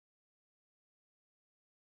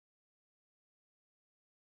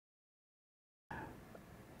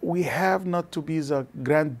we have not to be the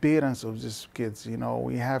grandparents of these kids, you know,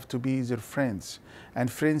 we have to be their friends, and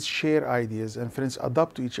friends share ideas and friends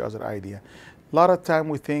adapt to each other idea. A lot of time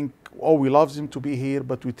we think, oh, we love them to be here,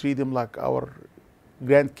 but we treat them like our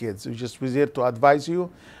grandkids. We're there to advise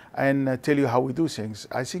you and tell you how we do things.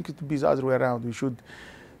 I think it would be the other way around. We should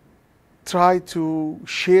try to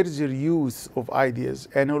share their youth of ideas,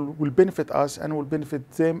 and it will benefit us and will benefit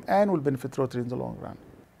them and will benefit Rotary in the long run.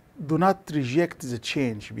 Do not reject the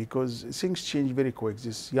change, because things change very quick.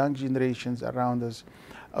 These young generations around us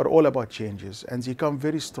are all about changes, and they come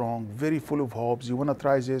very strong, very full of hopes. You want to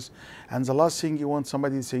try this, and the last thing you want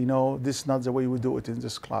somebody to say, no, this is not the way we do it in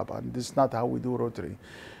this club, and this is not how we do Rotary.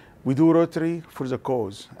 We do Rotary for the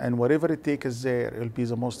cause, and whatever it takes us there, it'll be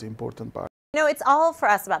the most important part. You know, it's all for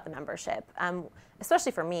us about the membership,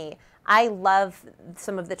 especially for me. I love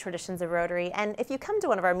some of the traditions of Rotary, and if you come to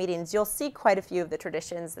one of our meetings, you'll see quite a few of the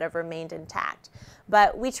traditions that have remained intact.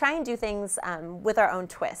 But we try and do things with our own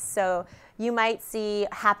twist. So you might see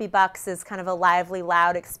Happy Bucks as kind of a lively,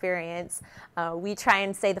 loud experience. We try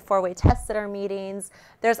and say the four-way test at our meetings.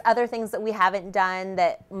 There's other things that we haven't done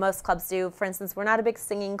that most clubs do. For instance, we're not a big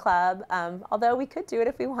singing club, although we could do it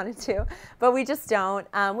if we wanted to, but we just don't.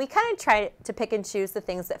 We kind of try to pick and choose the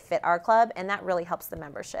things that fit our club, and that really helps the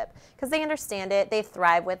membership because they understand it, they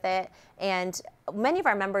thrive with it, and many of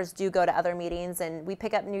our members do go to other meetings and we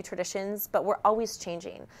pick up new traditions, but we're always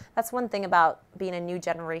changing. That's one thing about being a new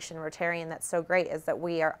generation Rotarian that's so great, is that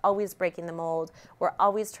we are always breaking the mold. We're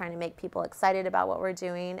always trying to make people excited about what we're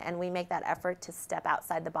doing, and we make that effort to step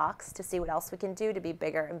outside the box to see what else we can do to be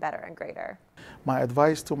bigger and better and greater. My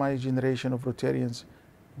advice to my generation of Rotarians,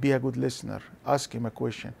 be a good listener. Ask him a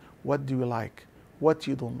question. What do you like? What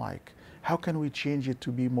you don't like? How can we change it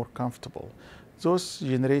to be more comfortable? Those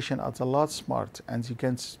generation are a lot smart, and you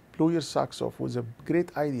can blow your socks off with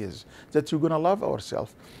great ideas that you're going to love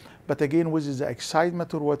ourselves. But again, with the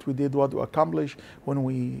excitement of what we did, what we accomplished, when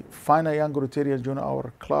we find a young Rotarian join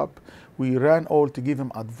our club, we ran all to give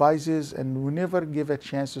him advices, and we never give a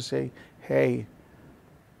chance to say, hey,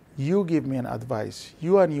 you give me an advice.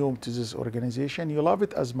 You are new to this organization. You love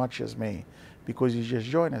it as much as me because you just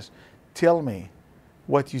joined us. Tell me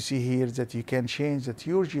what you see here that you can change, that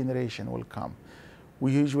your generation will come.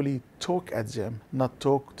 We usually talk at them, not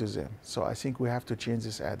talk to them. So I think we have to change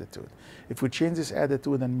this attitude. If we change this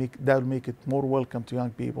attitude, then that will make it more welcome to young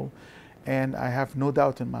people. And I have no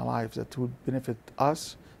doubt in my life that will benefit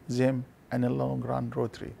us, them, and in the long run,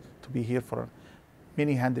 Rotary, to be here for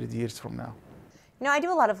many hundred years from now. You know, I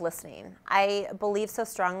do a lot of listening. I believe so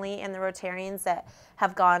strongly in the Rotarians that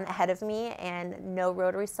have gone ahead of me and know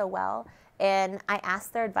Rotary so well. And I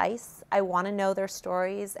ask their advice. I want to know their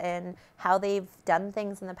stories and how they've done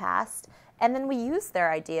things in the past. And then we use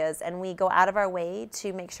their ideas, and we go out of our way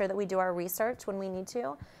to make sure that we do our research when we need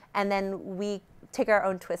to. And then we take our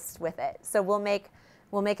own twists with it. So we'll make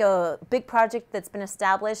a big project that's been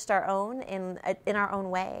established our own in our own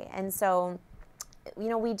way. And so, you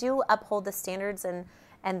know, we do uphold the standards and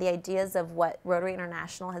the ideas of what Rotary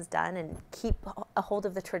International has done, and keep a hold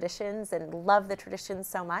of the traditions and love the traditions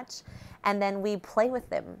so much. And then we play with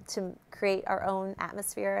them to create our own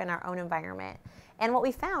atmosphere and our own environment. And what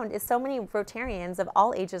we found is so many Rotarians of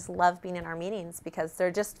all ages love being in our meetings because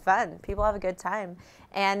they're just fun. People have a good time.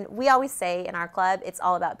 And we always say in our club, it's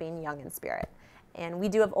all about being young in spirit. And we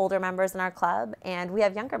do have older members in our club, and we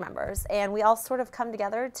have younger members, and we all sort of come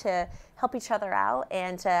together to help each other out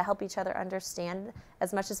and to help each other understand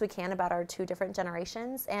as much as we can about our two different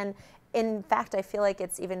generations. And in fact, I feel like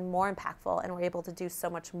it's even more impactful, and we're able to do so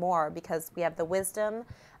much more because we have the wisdom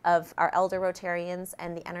of our elder Rotarians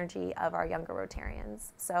and the energy of our younger Rotarians.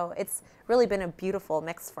 So it's really been a beautiful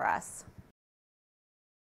mix for us.